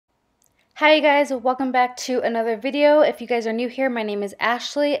Hi you guys, welcome back to another video. If you guys are new here, my name is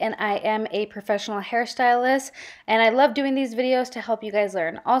Ashley and I am a professional hairstylist, and I love doing these videos to help you guys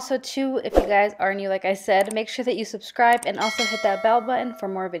learn. Also too, if you guys are new, like I said, make sure that you subscribe and also hit that bell button for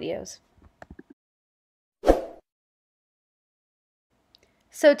more videos.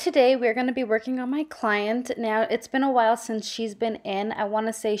 So today we're going to be working on my client. Now it's been a while since she's been in. I want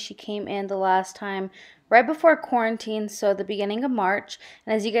to say she came in the last time right before quarantine, so the beginning of March.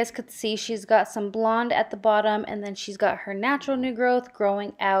 And as you guys could see, she's got some blonde at the bottom and then she's got her natural new growth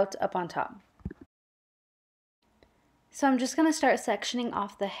growing out up on top. So I'm just going to start sectioning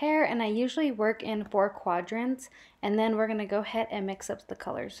off the hair, and I usually work in 4 quadrants, and then we're going to go ahead and mix up the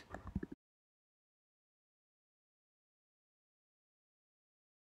colors.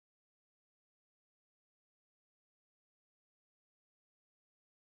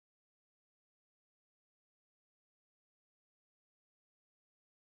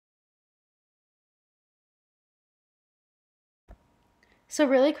 So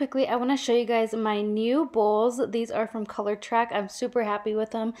really quickly, I want to show you guys my new bowls. These are from Trak. I'm super happy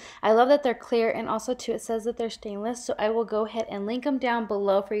with them. I love that they're clear, and also too, it says that they're stainless. So I will go ahead and link them down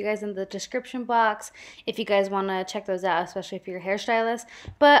below for you guys in the description box if you guys want to check those out, especially if you're a hairstylist.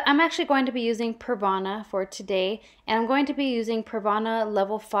 But I'm actually going to be using Pravana for today, and I'm going to be using Pravana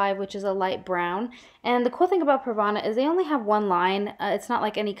level 5, which is a light brown. And the cool thing about Pravana is they only have one line. It's not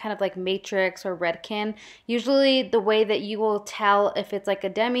like any kind of like Matrix or Redken. Usually the way that you will tell if it's like a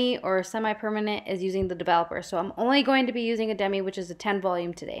demi or semi-permanent is using the developer. So I'm only going to be using a demi, which is a 10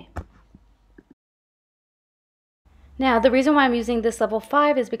 volume today. Now, the reason why I'm using this level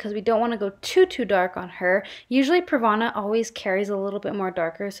 5 is because we don't want to go too dark on her. Usually Pravana always carries a little bit more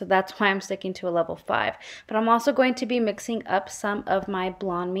darker, so that's why I'm sticking to a level 5. But I'm also going to be mixing up some of my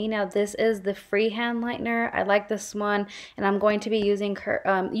Blonde Me. Now, this is the freehand lightener. I like this one, and I'm going to be using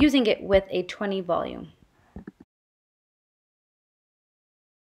it with a 20 volume.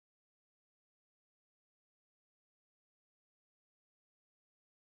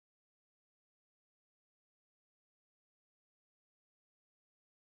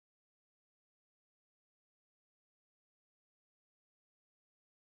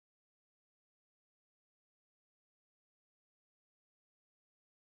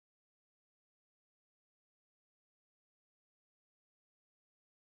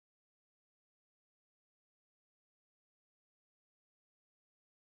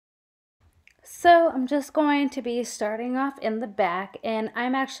 So I'm just going to be starting off in the back, and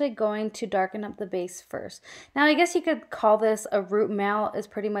I'm actually going to darken up the base first. Now I guess you could call this a root mount is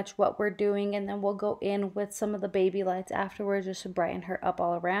pretty much what we're doing, and then we'll go in with some of the baby lights afterwards just to brighten her up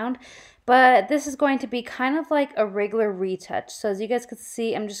all around. But this is going to be kind of like a regular retouch. So as you guys can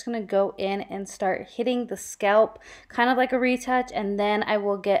see, I'm just going to go in and start hitting the scalp kind of like a retouch, and then I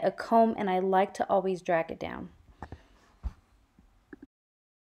will get a comb, and I like to always drag it down.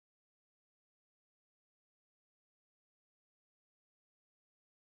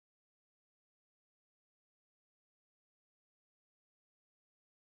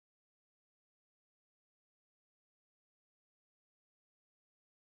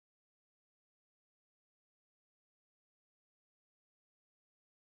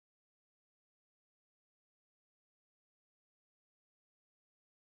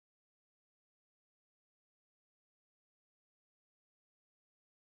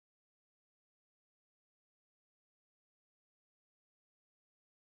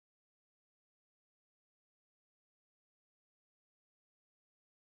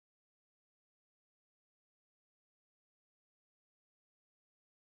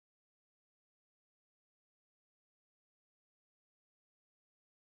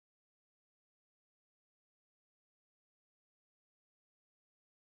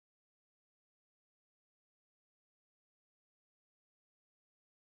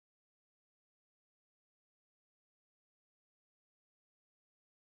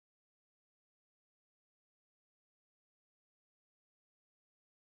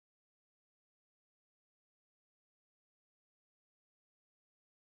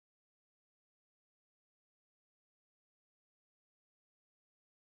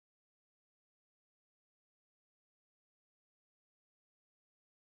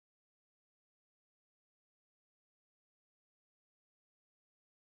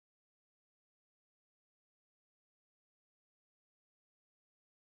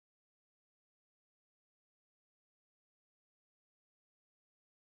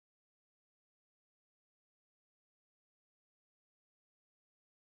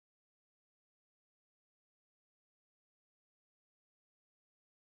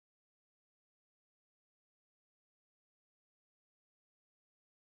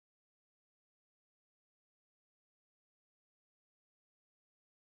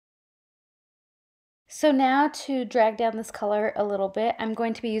 So now to drag down this color a little bit, I'm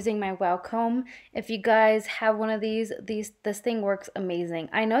going to be using my Wow Comb. If you guys have one of this thing works amazing.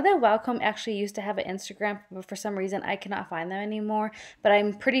 I know that Wow Comb actually used to have an Instagram, but for some reason I cannot find them anymore. But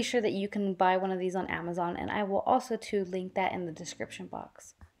I'm pretty sure that you can buy one of these on Amazon, and I will also too link that in the description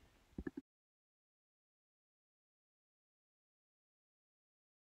box.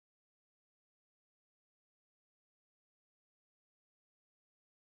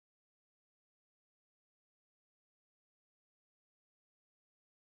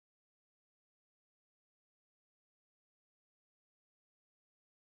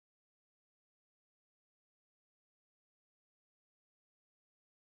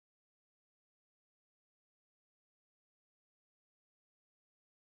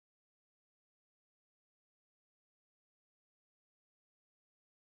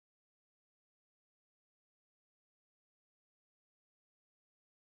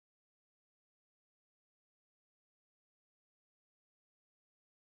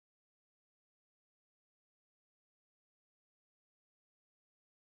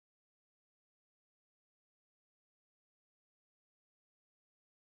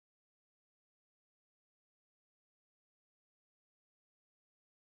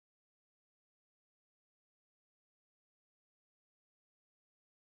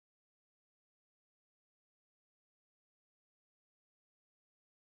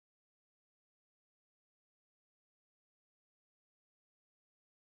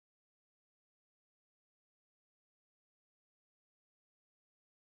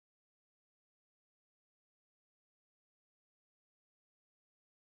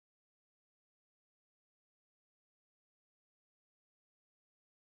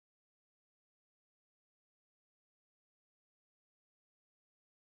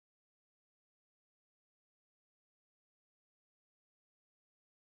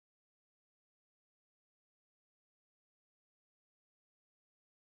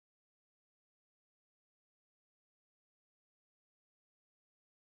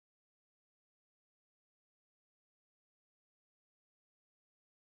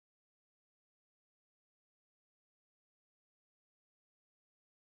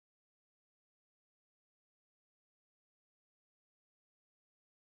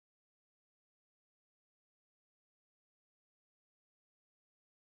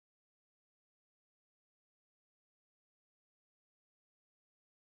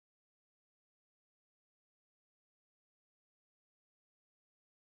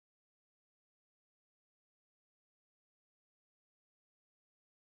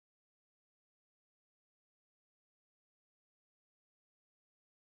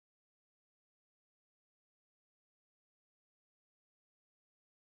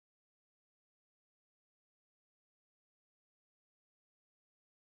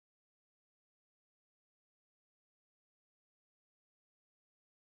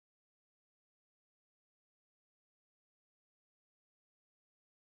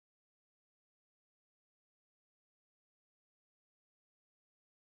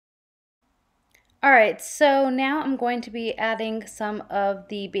 All right, so now I'm going to be adding some of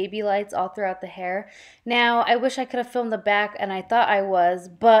the baby lights all throughout the hair. Now, I wish I could have filmed the back, and I thought I was,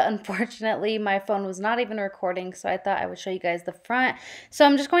 but unfortunately my phone was not even recording, so I thought I would show you guys the front. So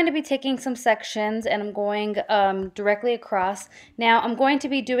I'm just going to be taking some sections, and I'm going directly across. Now, I'm going to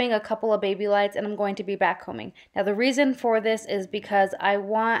be doing a couple of baby lights, and I'm going to be backcombing. Now, the reason for this is because I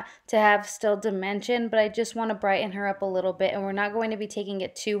want to have still dimension, but I just want to brighten her up a little bit, and we're not going to be taking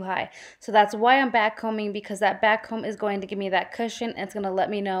it too high. So that's why I'm backcombing, because that backcomb is going to give me that cushion and it's going to let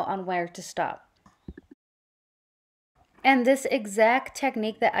me know on where to stop. And this exact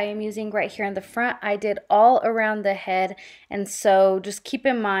technique that I am using right here in the front, I did all around the head. And so just keep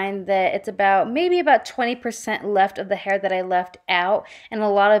in mind that it's maybe about 20% left of the hair that I left out. And a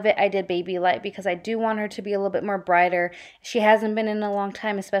lot of it I did baby light because I do want her to be a little bit more brighter. She hasn't been in a long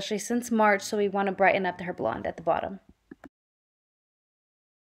time, especially since March. So we want to brighten up her blonde at the bottom.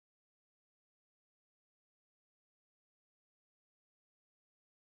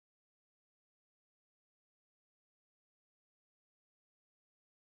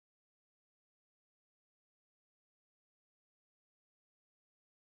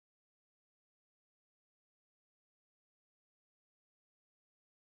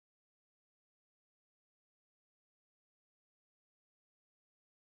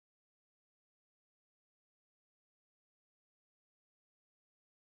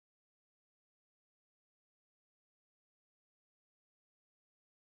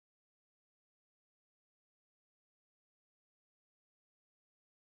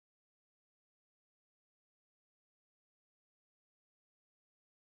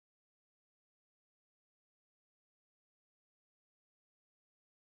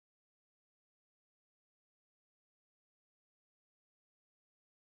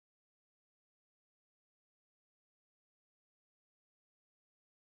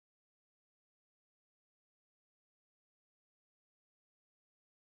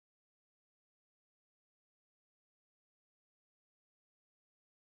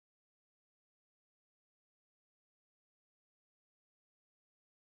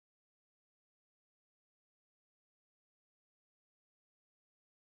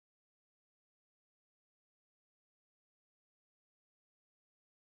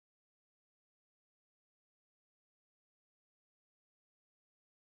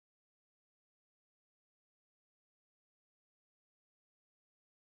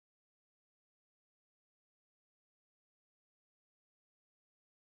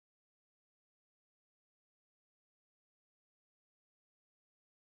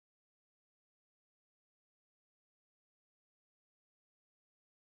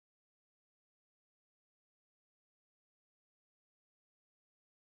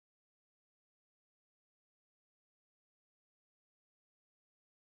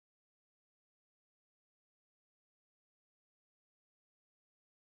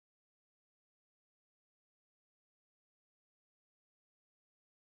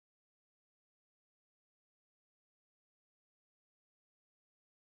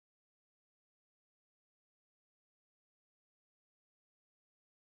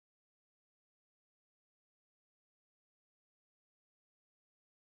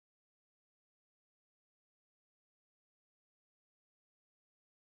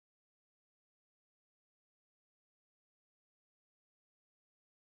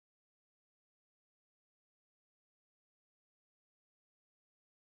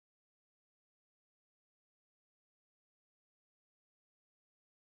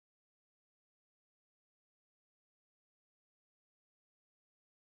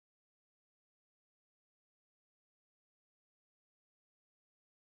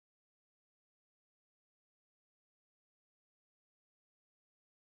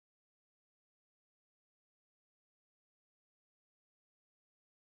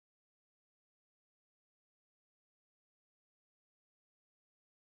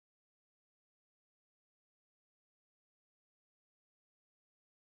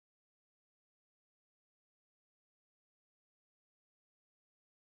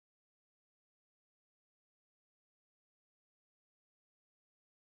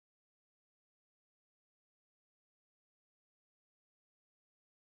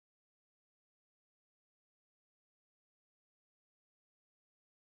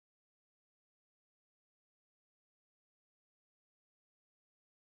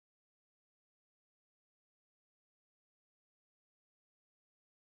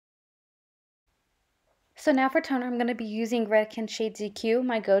 So now for toner, I'm going to be using Redken Shades EQ,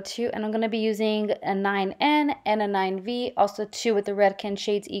 my go-to, and I'm going to be using a 9N and a 9V, also two with the Redken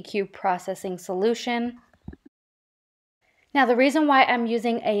Shades EQ processing solution. Now the reason why I'm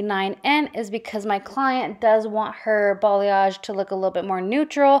using a 9N is because my client does want her balayage to look a little bit more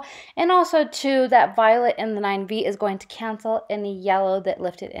neutral, and also too that violet in the 9V is going to cancel any yellow that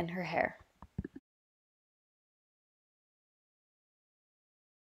lifted in her hair.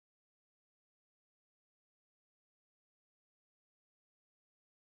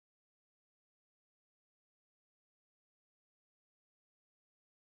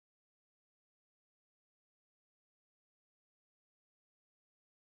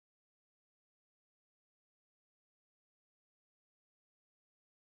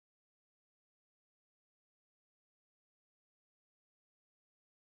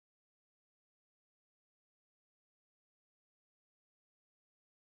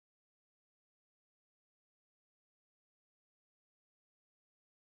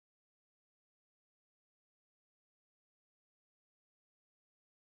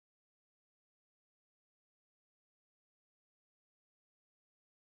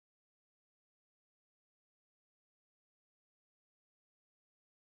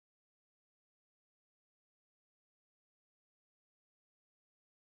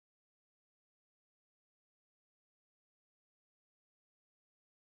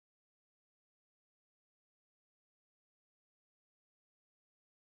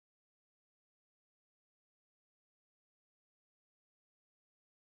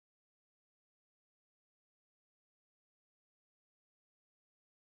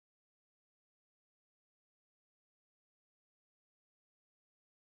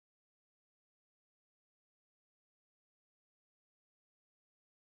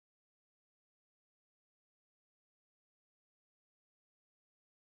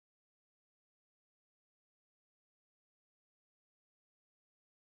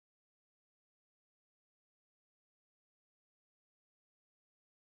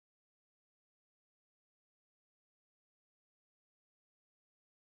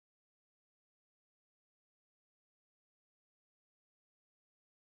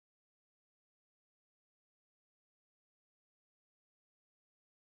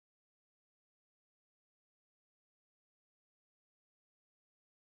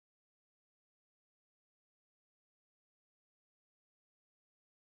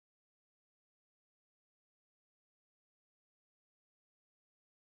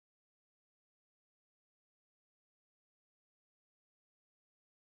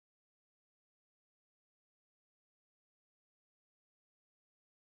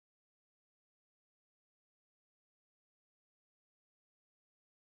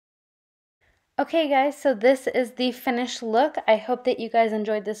 Okay guys, so this is the finished look. I hope that you guys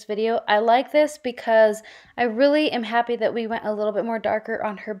enjoyed this video. I like this because I really am happy that we went a little bit more darker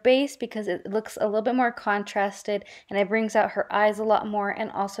on her base because it looks a little bit more contrasted and it brings out her eyes a lot more,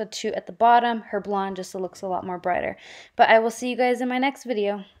 and also too at the bottom, her blonde just looks a lot more brighter. But I will see you guys in my next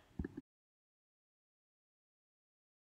video.